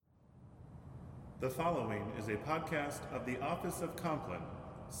The following is a podcast of the Office of Compline,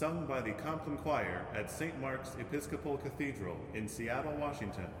 sung by the Compline Choir at St. Mark's Episcopal Cathedral in Seattle,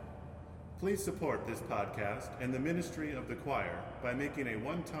 Washington. Please support this podcast and the ministry of the choir by making a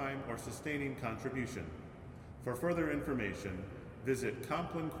one-time or sustaining contribution. For further information, visit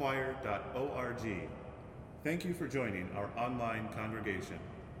complinechoir.org. Thank you for joining our online congregation.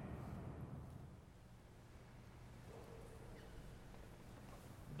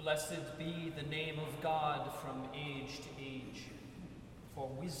 Blessed be the name of God from age to age, for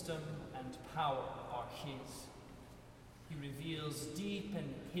wisdom and power are his. He reveals deep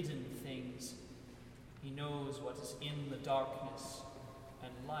and hidden things. He knows what is in the darkness,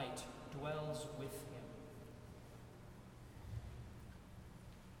 and light dwells with him.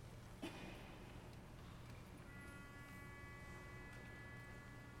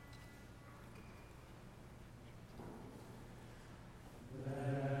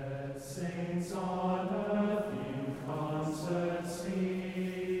 Saints on earth in concert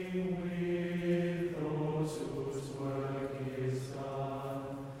sing with those whose work is done.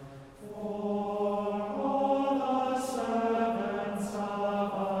 For all the servants of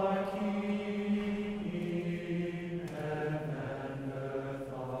our King in heaven and earth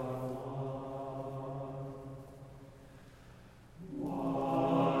are one.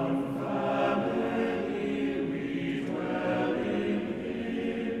 One family we dwell in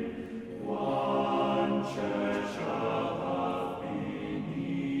Him, one church above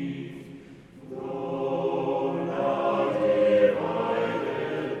beneath, though now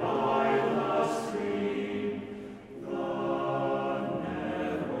divided by the stream, the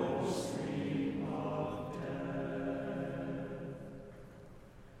narrow stream of death.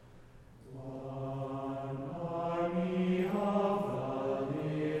 One army of the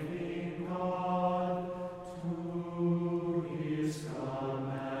living God, to His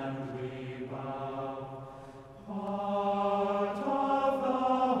command we bow. Part of the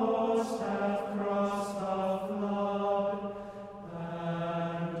host hath crossed the flood,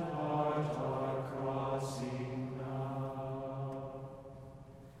 and part are crossing now.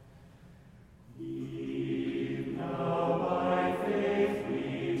 Even now by faith we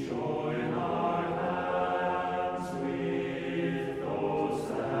join our hands with those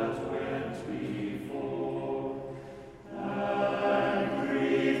that went before, and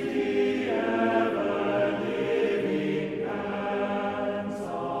greet the ever-living bands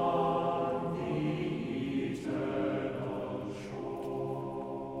on the eternal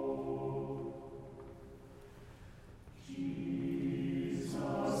shore.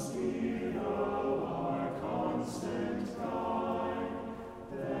 Jesus, below our constant guide,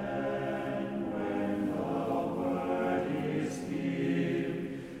 then when the word is given,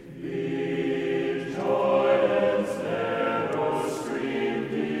 bid Jordan's narrow stream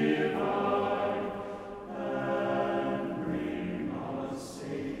divide, and bring us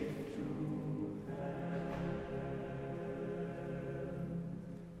safe to heaven.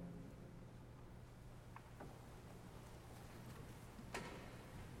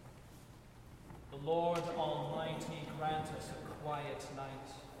 The Lord Almighty grant us a quiet night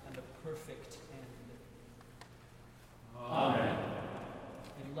and a perfect end. Amen.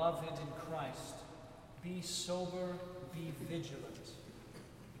 Beloved in Christ, be sober, be vigilant,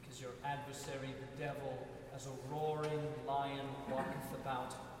 because your adversary the devil, as a roaring lion, walketh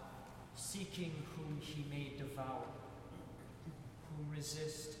about, seeking whom he may devour. Who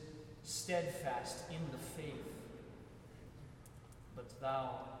resist, steadfast in the faith. But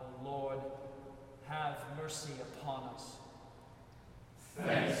thou, O Lord, have mercy upon us.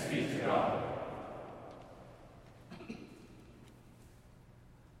 Thanks be to God.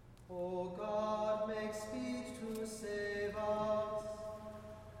 O God, make speed to save us.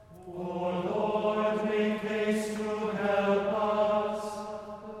 O Lord, make haste to help us.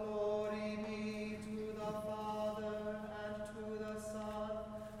 Glory be to the Father, and to the Son,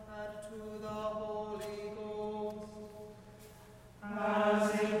 and to the Holy Ghost. As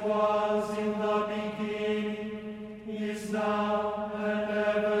it was in the beginning, is now, and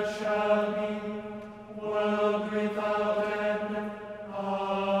ever shall be, world without end.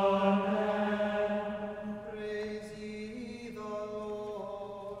 Amen. Praise ye the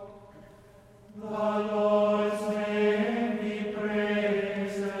Lord. The Lord's name be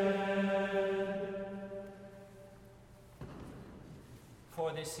praised.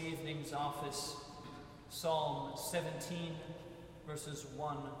 For this evening's office, Psalm 17, verses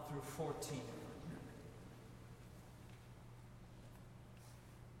 1 through 14.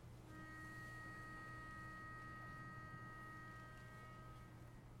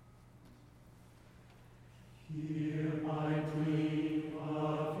 Hear my plea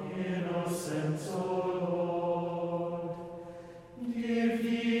of innocence, O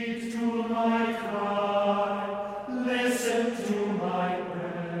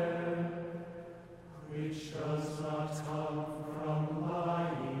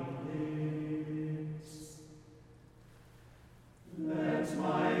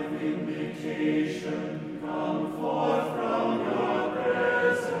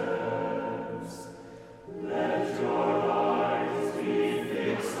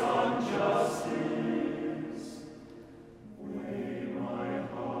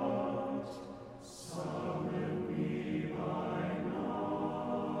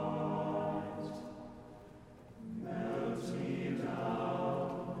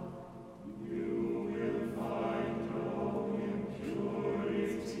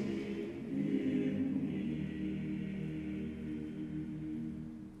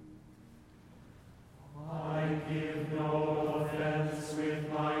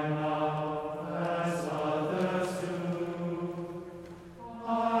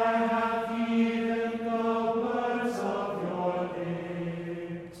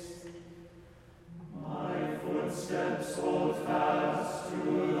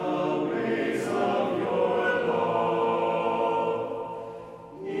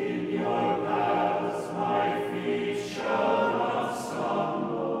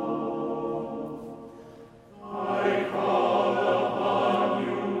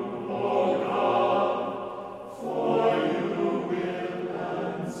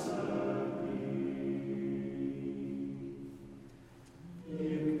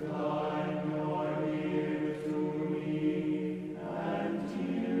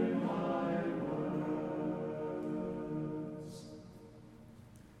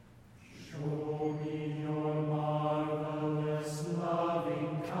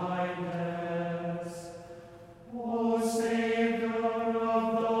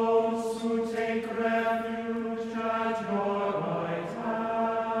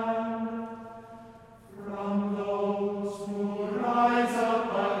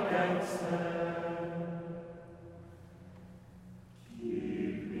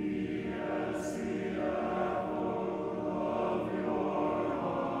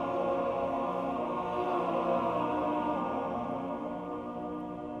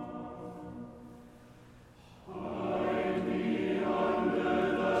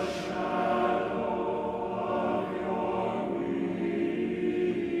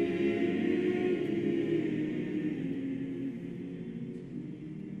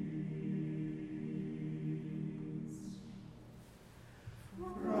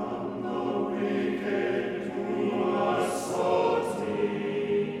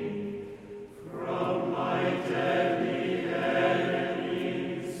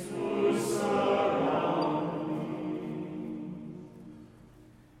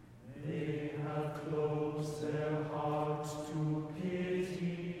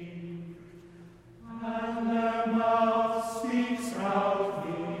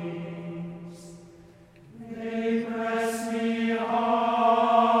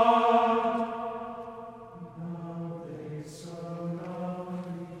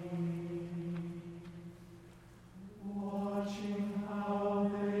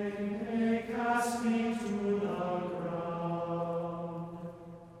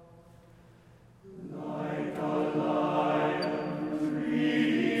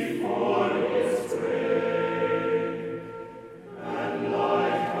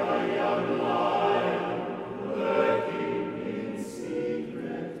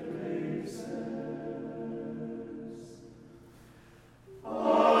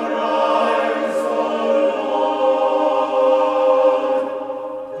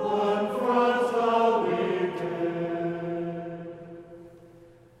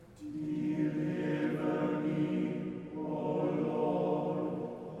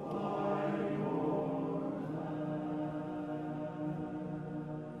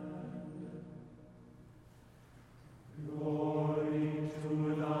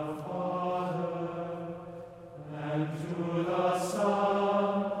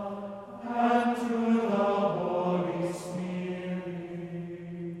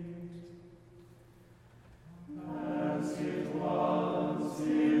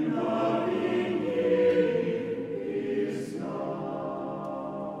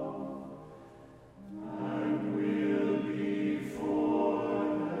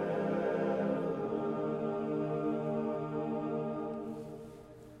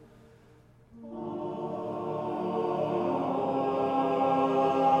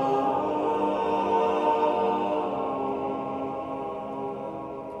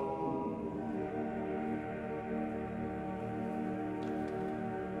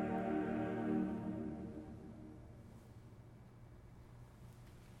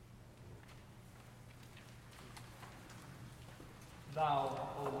Thou,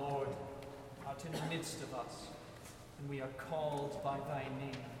 O Lord, art in the midst of us, and we are called by thy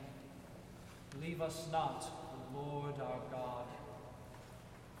name. Leave us not, O Lord our God.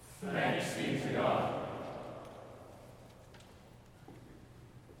 Thanks be to God.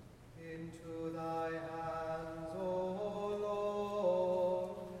 Into thy hands, O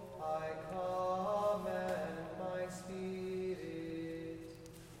Lord, I commend my spirit.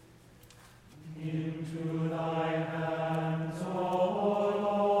 Into thy hands, O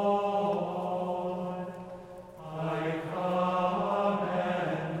Lord, I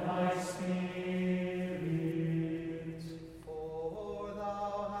commend my spirit. For thou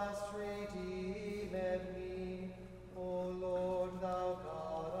hast redeemed me, O Lord, thou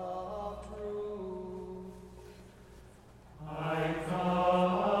God of truth. I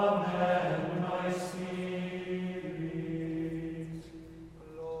commend my spirit.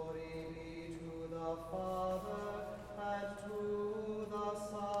 Glory be to the Father, and to the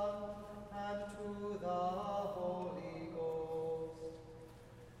Son, and to the Holy Ghost.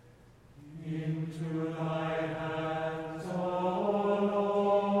 Into thy hands, O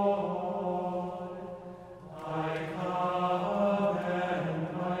Lord, I commend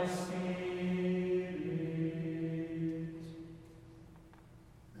my spirit.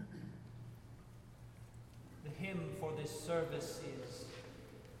 The hymn for this service is,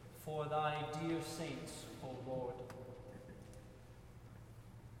 For thy dear saints, O Lord.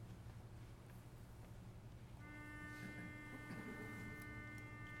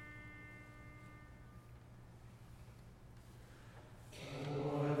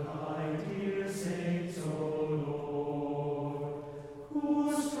 For thy dear saints, O Lord, who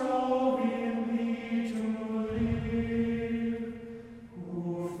strove in thee to live, who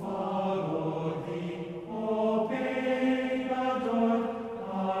followed thee, obeyed, adored,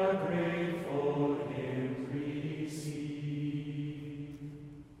 are grateful hymns receive.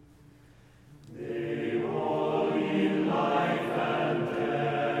 They all in life and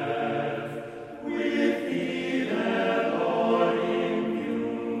death, with thee their Lord in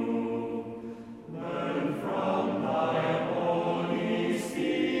view, learn from thy Holy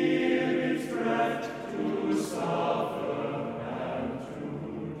Spirit's breath to suffer and to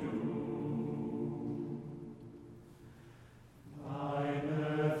do. Thine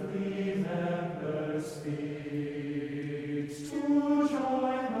earthly members fix to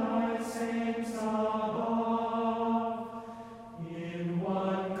join thy saints above, in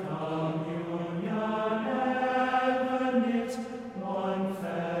one communion ever knit, one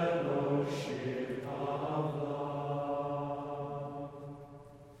fellowship of love.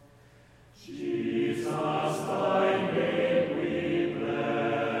 Jesus, thy name we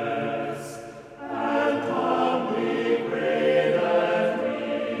bless, and humbly pray that we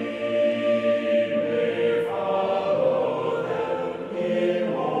may follow them in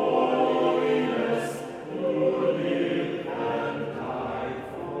holiness, who live and die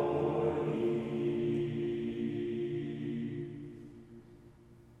for thee.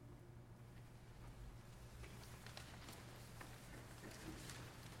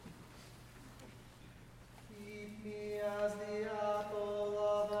 Keep me as the apple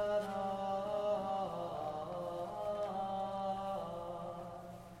of an eye.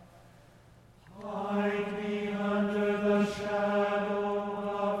 Hide me under the shadow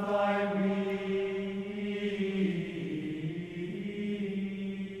of thy wings.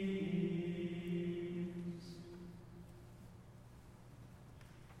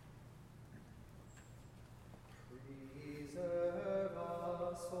 Preserve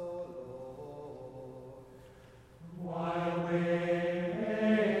us, O Lord, While waking,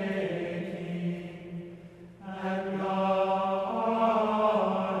 and guard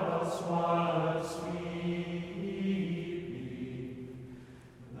us while sleeping,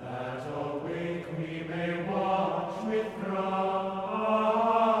 that awake we may watch with Christ,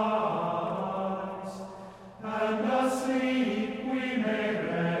 and asleep we may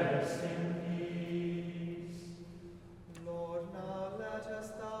rest in peace. Lord, now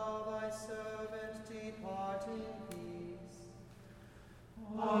lettest thou thy servant depart in peace.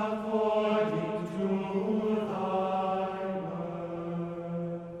 According to thy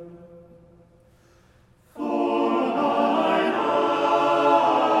word. For thine eyes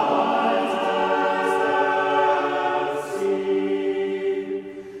have seen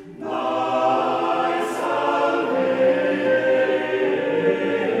thy salvation,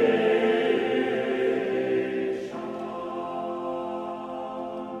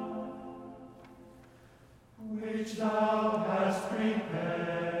 which thou hast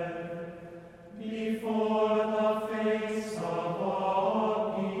prepared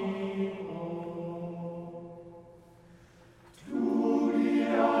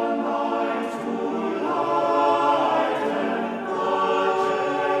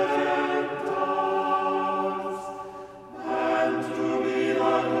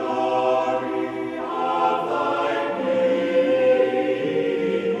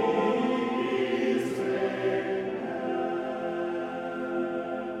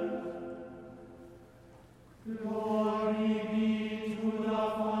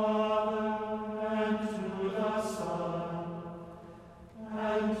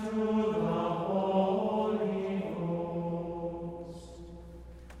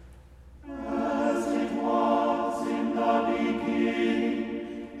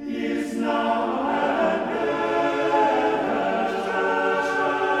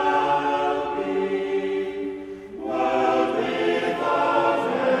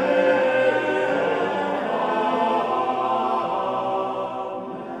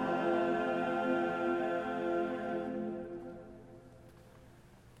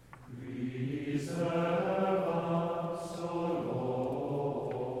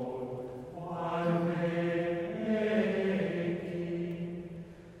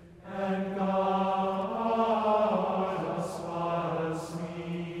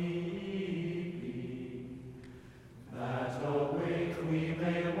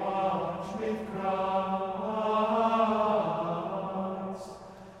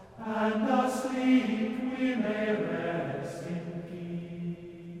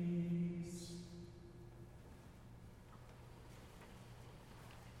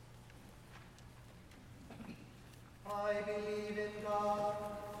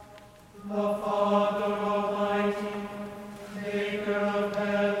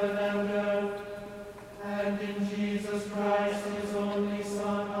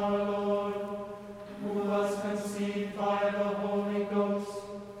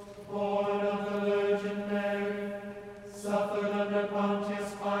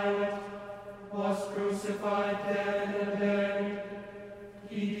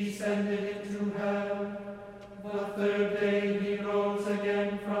ascended into heaven. The third day he rose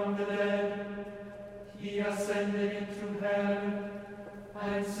again from the dead. He ascended into heaven,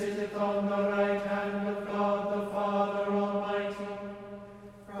 and sitteth on the right hand of God the Father Almighty.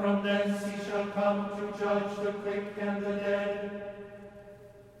 From thence he shall come to judge the quick and the dead.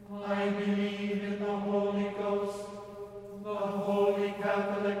 I believe in the Holy Ghost, the Holy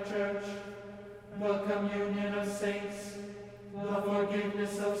Catholic Church, the communion of saints, the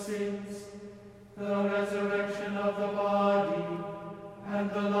forgiveness of sins, the resurrection of the body,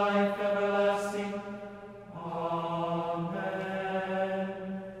 and the life everlasting. Amen.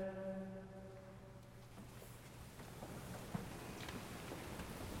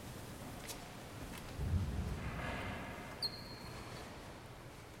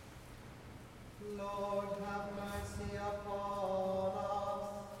 Lord, have mercy upon us.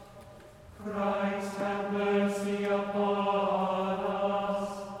 Christ, have mercy upon us.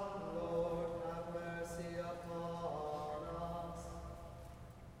 Lord, have mercy upon us.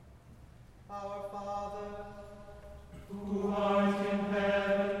 Our Father, Who art in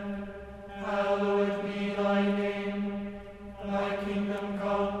heaven, hallowed be thy name. Thy kingdom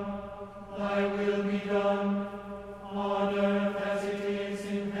come, thy will be done, on earth as it is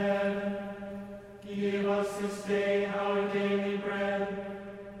in heaven. Give us this day our daily bread,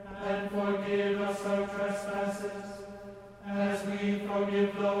 and forgive us our trespasses, as we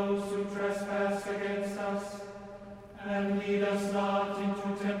forgive those who trespass against us. And lead us not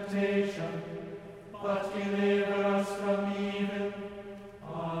into temptation, but deliver us from evil.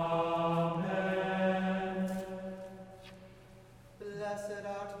 Amen. blessed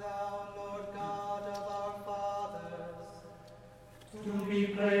art thou, Lord God of our fathers, To be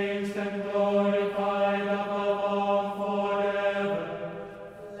praised and glorified above all forever.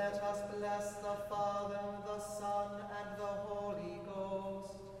 let us bless the Father, the Son, and the Holy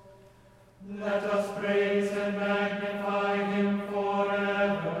Ghost. Let us praise and magnify him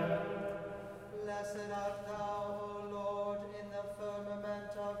forever. Blessed art thou, O Lord, in the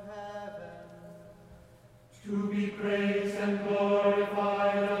firmament of heaven. To be praised and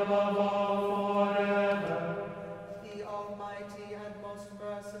glorified above all forever. The Almighty and most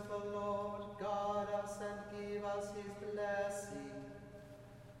merciful Lord, guard us and give us his blessing.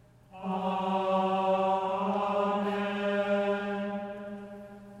 Amen.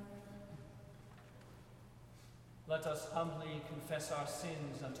 Let us humbly confess our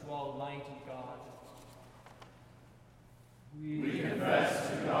sins unto Almighty God. We confess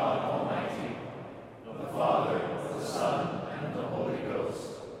to God Almighty, the Father, the Son, and the Holy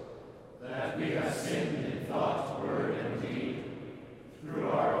Ghost, that we have sinned in thought, word, and deed, through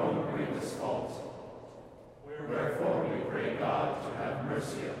our own grievous fault. Wherefore we pray God to have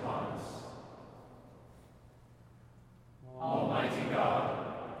mercy upon us. Almighty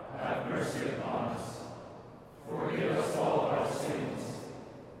God, have mercy upon us. Forgive us all our sins,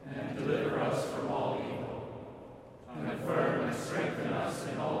 and deliver us from all evil. Confirm and strengthen us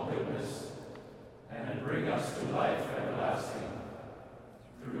in all goodness, and bring us to life everlasting.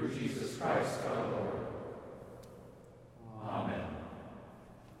 Through Jesus Christ our Lord. Amen.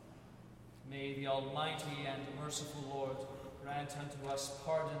 May the Almighty and merciful Lord grant unto us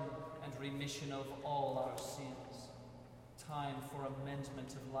pardon and remission of all our sins, time for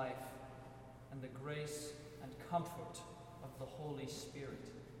amendment of life, and the grace and comfort of the Holy Spirit.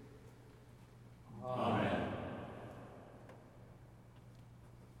 Amen.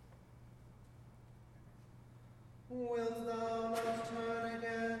 Wilt thou not turn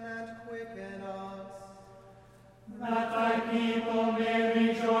again and quicken us? That thy people may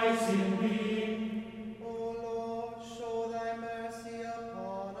rejoice in thee. O Lord, show thy mercy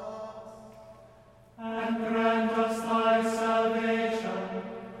upon us. And grant us thy salvation.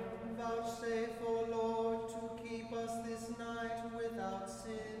 Vouchsafe, O Lord, to keep us this night without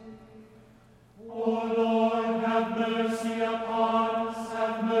sin. O Lord, have mercy upon us,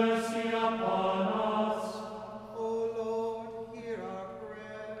 have mercy upon us. O Lord,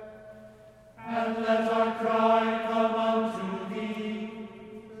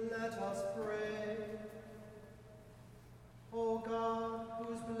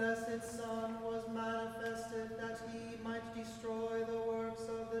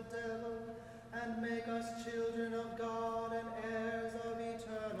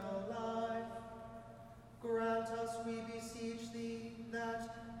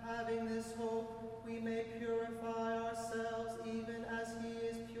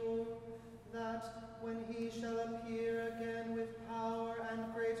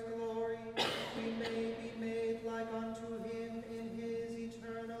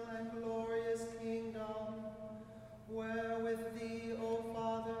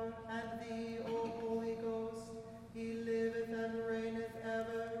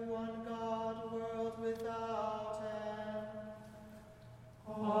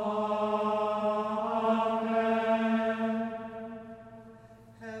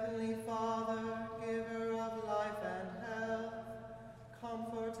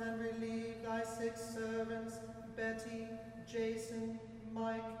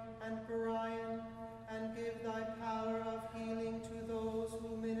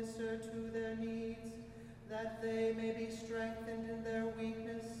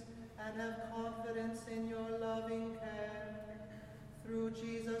 and have confidence in your loving care. Through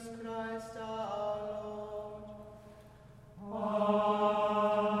Jesus Christ our Lord. Amen.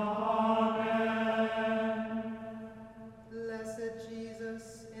 Blessed Jesus,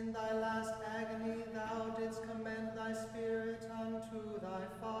 in thy last agony thou didst commend thy Spirit unto thy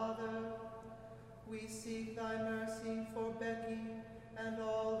Father. We seek thy mercy for Becky and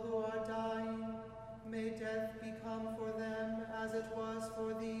all who are dying. May death become for them, as it was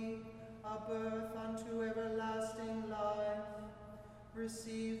for thee, a birth unto everlasting life.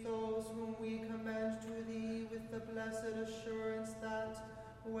 Receive those whom we commend to thee with the blessed assurance that,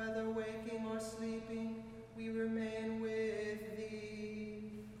 whether waking or sleeping, we remain with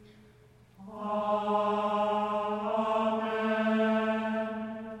thee. Amen.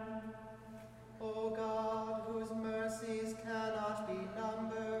 O God, whose mercies cannot be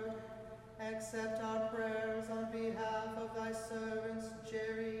numbered, accept our prayers on behalf of thy servants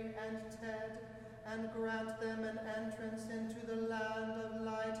Jerry and Ted, and grant them an entrance into the land of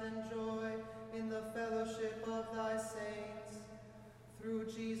light and joy in the fellowship of thy saints. Through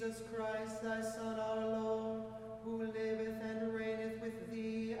Jesus Christ, thy Son, our Lord, who liveth and reigneth with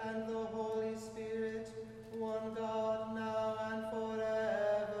thee and the Holy Spirit, one God, now and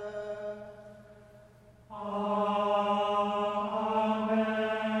forever. Amen.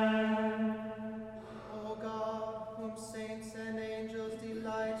 O God, whom saints and angels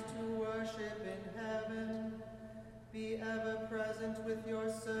delight to worship in heaven, be ever present with your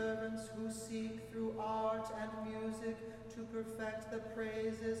servants who seek through art and music to perfect the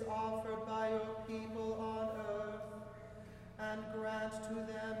praises offered by your people on earth, and grant to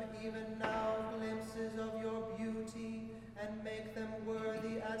them even now glimpses of your beauty, and make them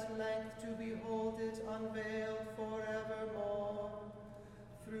worthy at length to behold it unveiled forevermore.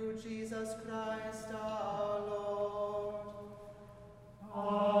 Through Jesus Christ our Lord.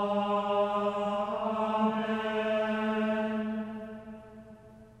 Amen.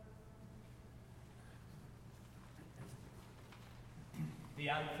 The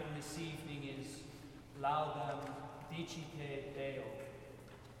anthem this evening is Laudam Dicite Deo,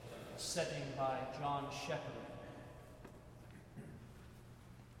 a setting by John Shepherd.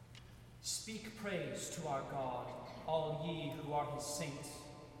 Speak praise to our God, all ye who are his saints,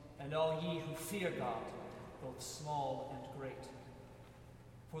 and all ye who fear God, both small and great.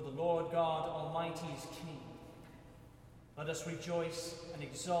 For the Lord God Almighty is King. Let us rejoice and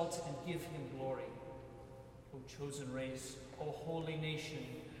exult and give him glory. O chosen race, O holy nation,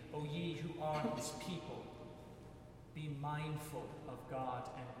 O ye who are his people, be mindful of God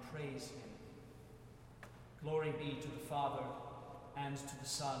and praise him. Glory be to the Father, and to the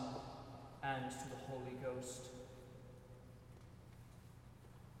Son, and to the Holy Ghost.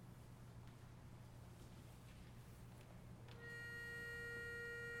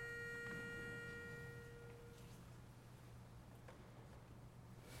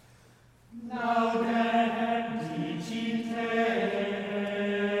 Laudem dicite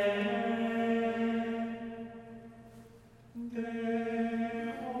Deo.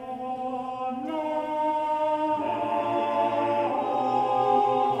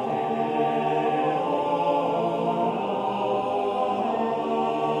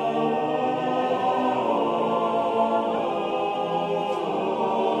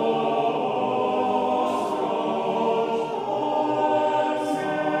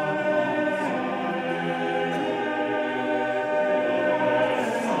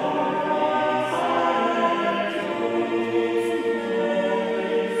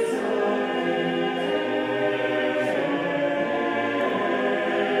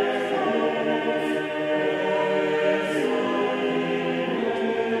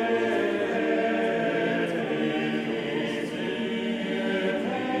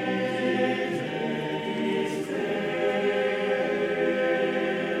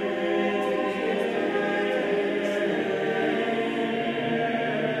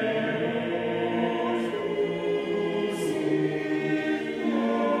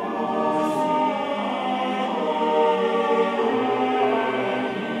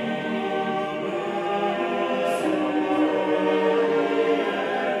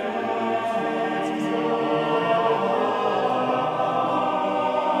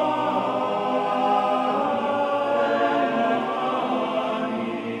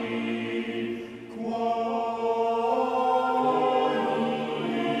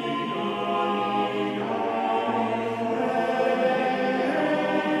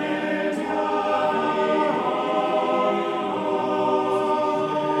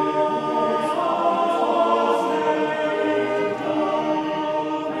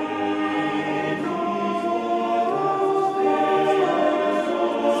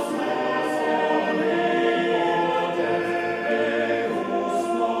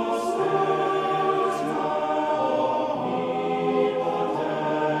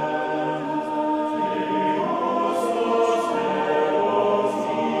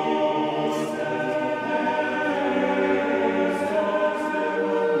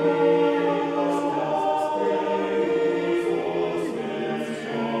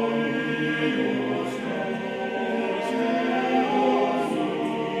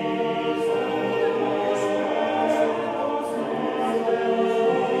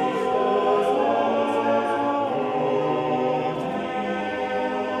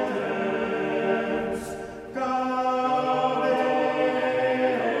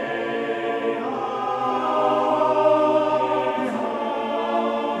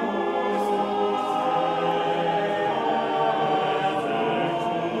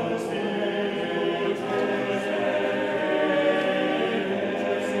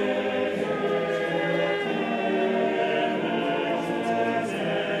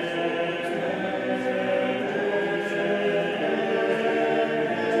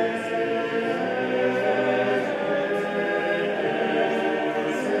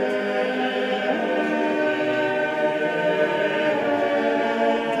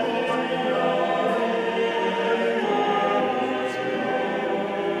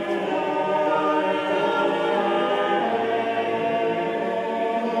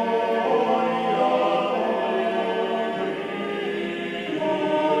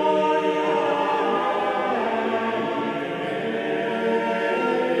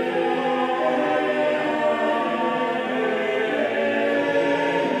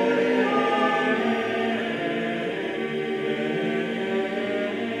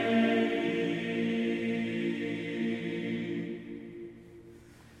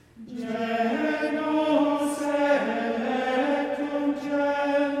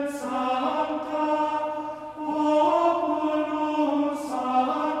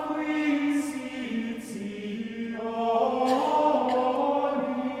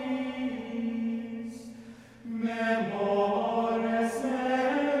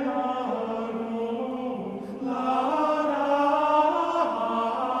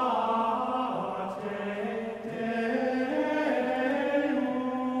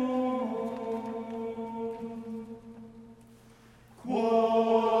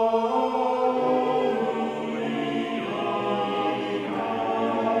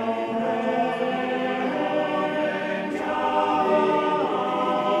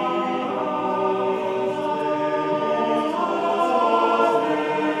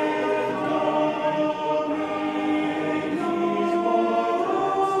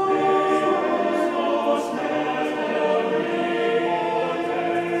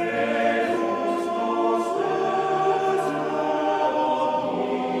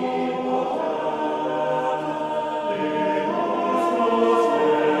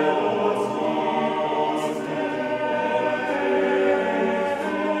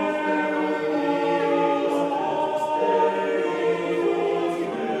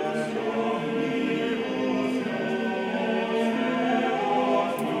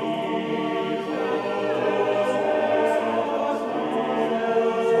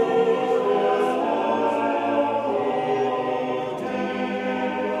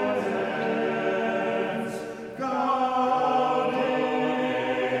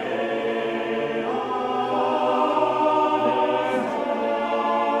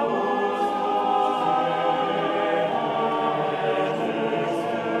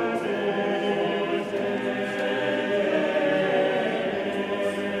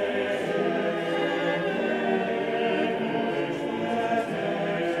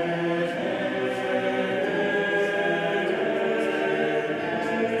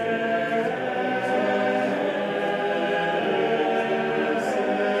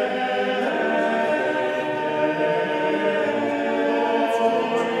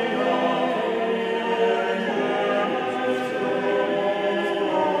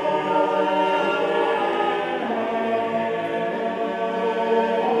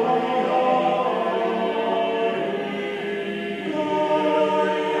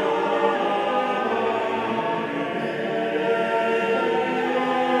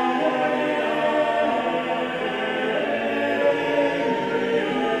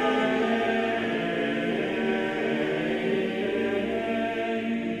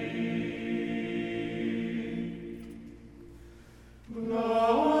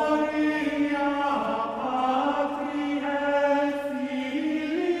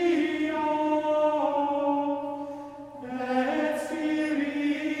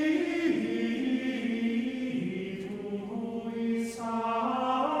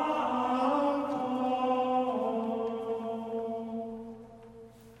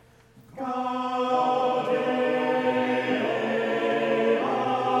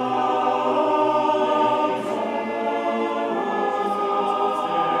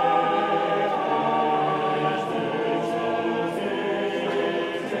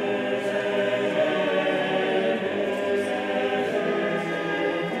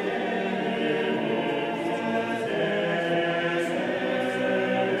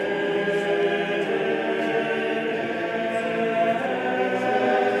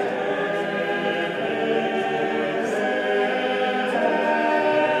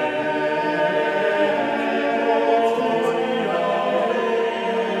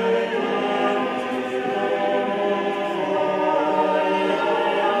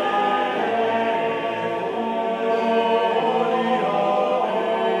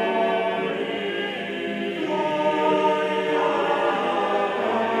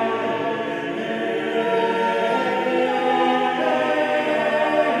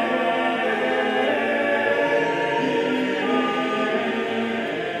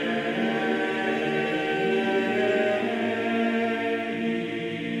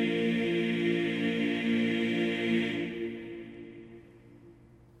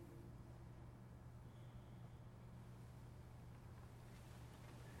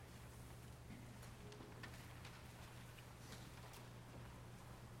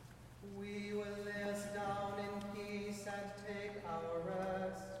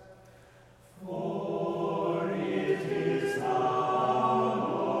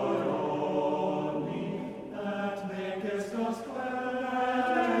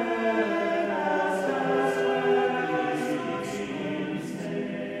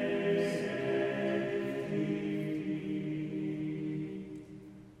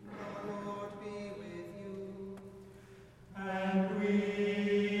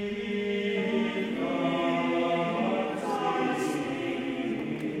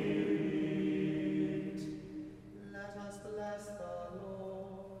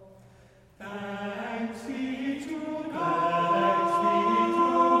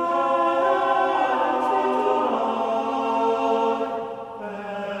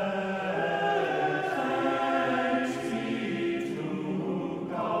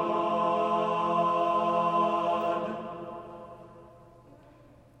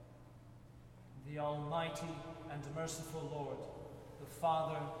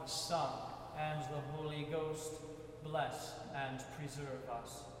 Father, the Son, and the Holy Ghost, bless and preserve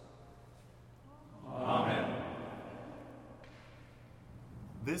us. Amen.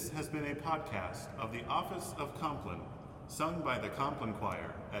 This has been a podcast of the Office of Compline, sung by the Compline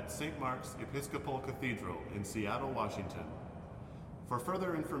Choir at St. Mark's Episcopal Cathedral in Seattle, Washington. For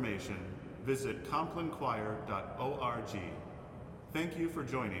further information, visit complinechoir.org. Thank you for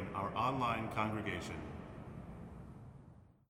joining our online congregation.